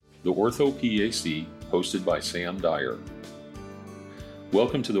the Ortho PAC, hosted by Sam Dyer.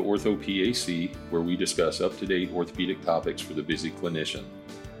 Welcome to the Ortho PAC, where we discuss up-to-date orthopedic topics for the busy clinician.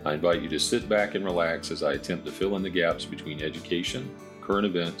 I invite you to sit back and relax as I attempt to fill in the gaps between education, current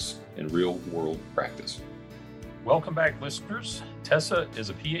events, and real-world practice. Welcome back, listeners. Tessa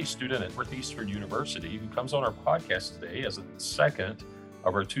is a PA student at Northeastern University who comes on our podcast today as the second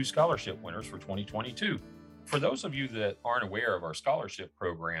of our 2 scholarship winners for 2022. For those of you that aren't aware of our scholarship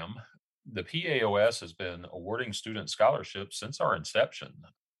program, the PAOS has been awarding student scholarships since our inception.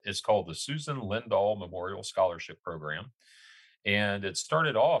 It's called the Susan Lindahl Memorial Scholarship Program. And it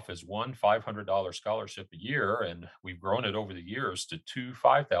started off as one $500 scholarship a year, and we've grown it over the years to 2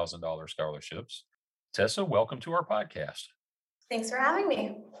 $5,000 scholarships. Tessa, welcome to our podcast. Thanks for having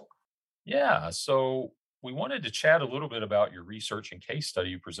me. Yeah, so we wanted to chat a little bit about your research and case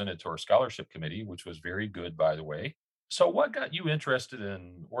study you presented to our scholarship committee, which was very good, by the way. So what got you interested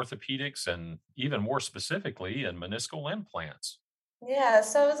in orthopedics and even more specifically in meniscal implants? Yeah,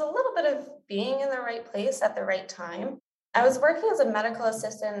 so it was a little bit of being in the right place at the right time. I was working as a medical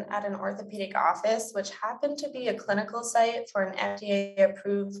assistant at an orthopedic office, which happened to be a clinical site for an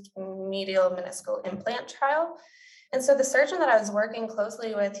FDA-approved medial meniscal implant trial. And so the surgeon that I was working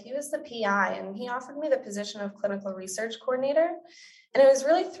closely with, he was the PI, and he offered me the position of clinical research coordinator. And it was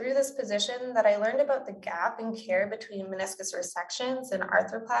really through this position that I learned about the gap in care between meniscus resections and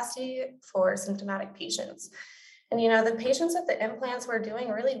arthroplasty for symptomatic patients. And, the patients with the implants were doing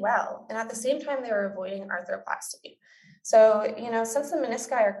really well. And at the same time, they were avoiding arthroplasty. So, since the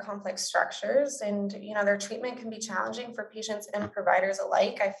menisci are complex structures and, their treatment can be challenging for patients and providers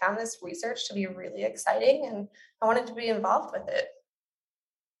alike, I found this research to be really exciting and I wanted to be involved with it.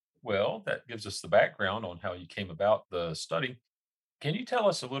 Well, that gives us the background on how you came about the study. Can you tell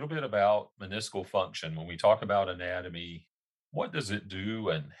us a little bit about meniscal function? When we talk about anatomy, what does it do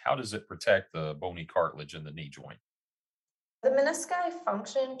and how does it protect the bony cartilage in the knee joint? The menisci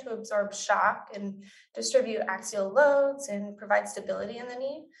function to absorb shock and distribute axial loads and provide stability in the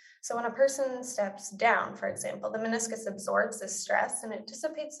knee. So when a person steps down, for example, the meniscus absorbs this stress and it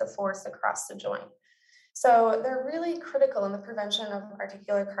dissipates the force across the joint. So they're really critical in the prevention of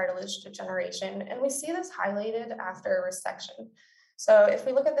articular cartilage degeneration, and we see this highlighted after a resection. So if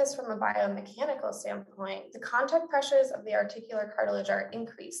we look at this from a biomechanical standpoint, the contact pressures of the articular cartilage are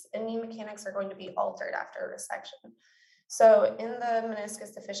increased and knee mechanics are going to be altered after a resection. So in the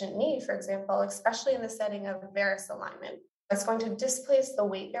meniscus deficient knee, for example, especially in the setting of varus alignment, it's going to displace the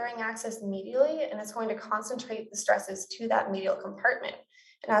weight-bearing axis medially, and it's going to concentrate the stresses to that medial compartment.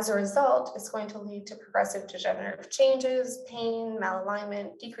 And as a result, it's going to lead to progressive degenerative changes, pain,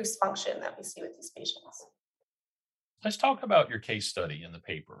 malalignment, decreased function that we see with these patients. Let's talk about your case study in the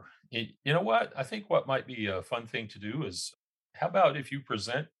paper. You know what? I think what might be a fun thing to do is how about if you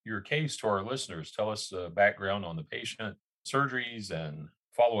present your case to our listeners? Tell us the background on the patient, surgeries, and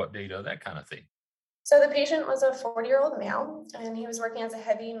follow-up data, that kind of thing. So the patient was a 40-year-old male, and he was working as a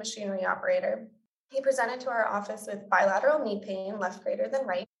heavy machinery operator. He presented to our office with bilateral knee pain, left greater than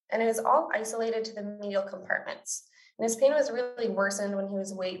right, and it was all isolated to the medial compartments. And his pain was really worsened when he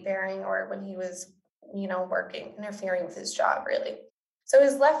was weight-bearing or when he was, working, interfering with his job, really. So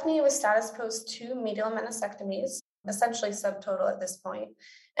his left knee was status post 2 medial meniscectomies, essentially subtotal at this point,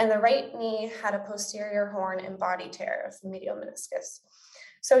 and the right knee had a posterior horn and body tear of the medial meniscus.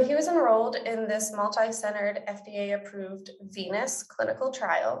 So he was enrolled in this multi-centered FDA-approved venous clinical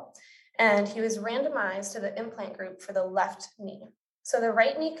trial, and he was randomized to the implant group for the left knee. So the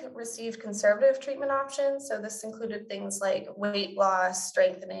right knee received conservative treatment options. So this included things like weight loss,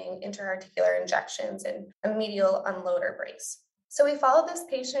 strengthening, interarticular injections, and a medial unloader brace. So we followed this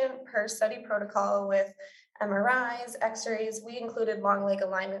patient per study protocol with MRIs, X-rays. We included long leg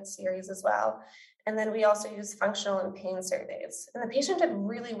alignment series as well. And then we also used functional and pain surveys. And the patient did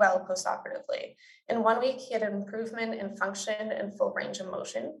really well postoperatively. In 1 week, he had an improvement in function and full range of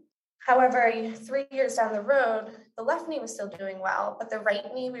motion. However, 3 years down the road, the left knee was still doing well, but the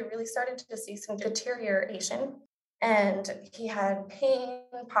right knee, we really started to see some deterioration. And he had pain,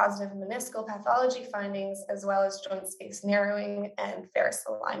 positive meniscal pathology findings, as well as joint space narrowing and varus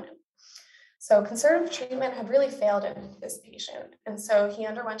alignment. So conservative treatment had really failed in this patient. And so he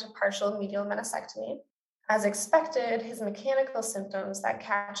underwent a partial medial meniscectomy. As expected, his mechanical symptoms, that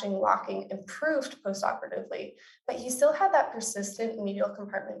catching, locking, improved postoperatively, but he still had that persistent medial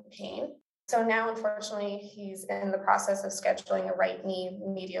compartment pain. So now, unfortunately, he's in the process of scheduling a right knee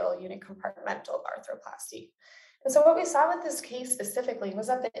medial unicompartmental arthroplasty. And so what we saw with this case specifically was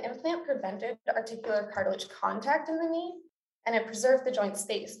that the implant prevented articular cartilage contact in the knee, and it preserved the joint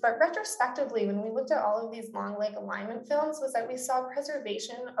space. But retrospectively, when we looked at all of these long leg alignment films, was that we saw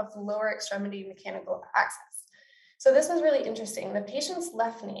preservation of the lower extremity mechanical access. So this was really interesting. The patient's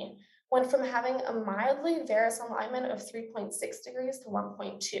left knee went from having a mildly varus alignment of 3.6 degrees to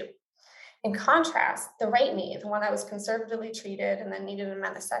 1.2. In contrast, the right knee, the one that was conservatively treated and then needed a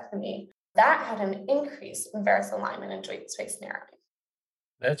meniscectomy, that had an increase in varus alignment and joint space narrowing.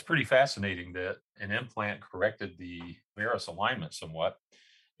 That's pretty fascinating that an implant corrected the varus alignment somewhat.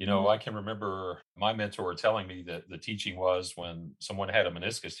 I can remember my mentor telling me that the teaching was when someone had a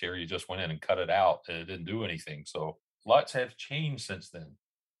meniscus tear, you just went in and cut it out. It didn't do anything. So lots have changed since then.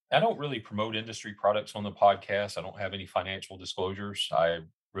 I don't really promote industry products on the podcast. I don't have any financial disclosures. I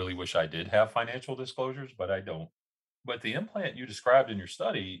really wish I did have financial disclosures, but I don't. But the implant you described in your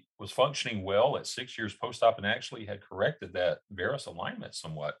study was functioning well at 6 years post-op and actually had corrected that varus alignment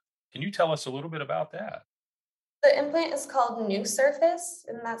somewhat. Can you tell us a little bit about that? The implant is called New Surface,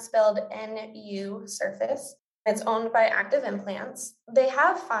 and that's spelled NU Surface. It's owned by Active Implants. They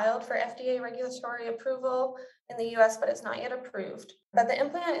have filed for FDA regulatory approval in the US, but it's not yet approved. But the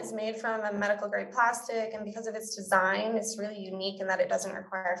implant is made from a medical grade plastic, and because of its design, it's really unique in that it doesn't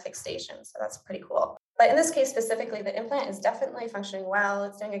require fixation. So that's pretty cool. But in this case specifically, the implant is definitely functioning well.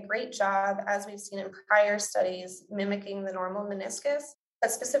 It's doing a great job, as we've seen in prior studies, mimicking the normal meniscus. But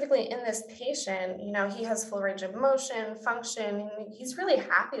specifically in this patient, he has full range of motion, function, and he's really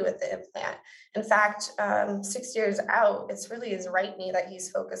happy with the implant. In fact, 6 years out, it's really his right knee that he's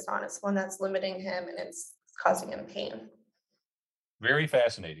focused on. It's one that's limiting him and it's causing him pain. Very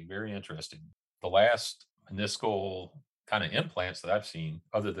fascinating, very interesting. The last meniscal kind of implants that I've seen,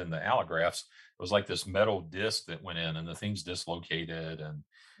 other than the allografts, it was like this metal disc that went in and the thing's dislocated and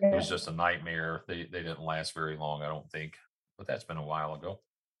it was just a nightmare. They didn't last very long, I don't think. But that's been a while ago.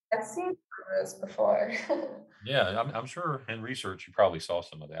 I've seen those before. Yeah, I'm sure in research you probably saw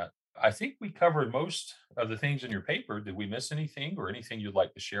some of that. I think we covered most of the things in your paper. Did we miss anything or anything you'd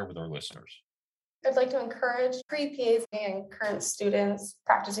like to share with our listeners? I'd like to encourage pre-PAs and current students,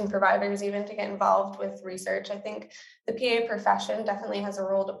 practicing providers even, to get involved with research. I think the PA profession definitely has a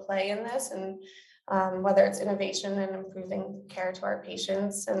role to play in this, and whether it's innovation and improving care to our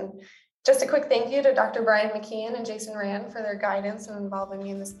patients. And just a quick thank you to Dr. Brian McKeon and Jason Rand for their guidance and involving me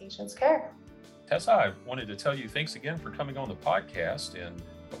in this patient's care. Tessa, I wanted to tell you thanks again for coming on the podcast. And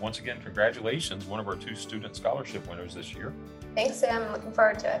once again, congratulations, one of our 2 student scholarship winners this year. Thanks, Sam. I'm looking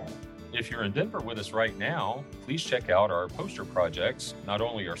forward to it. If you're in Denver with us right now, please check out our poster projects, not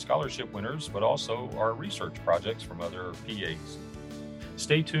only our scholarship winners, but also our research projects from other PAs.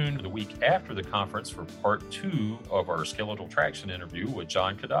 Stay tuned the week after the conference for part 2 of our skeletal traction interview with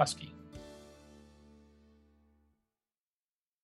John Kodosky.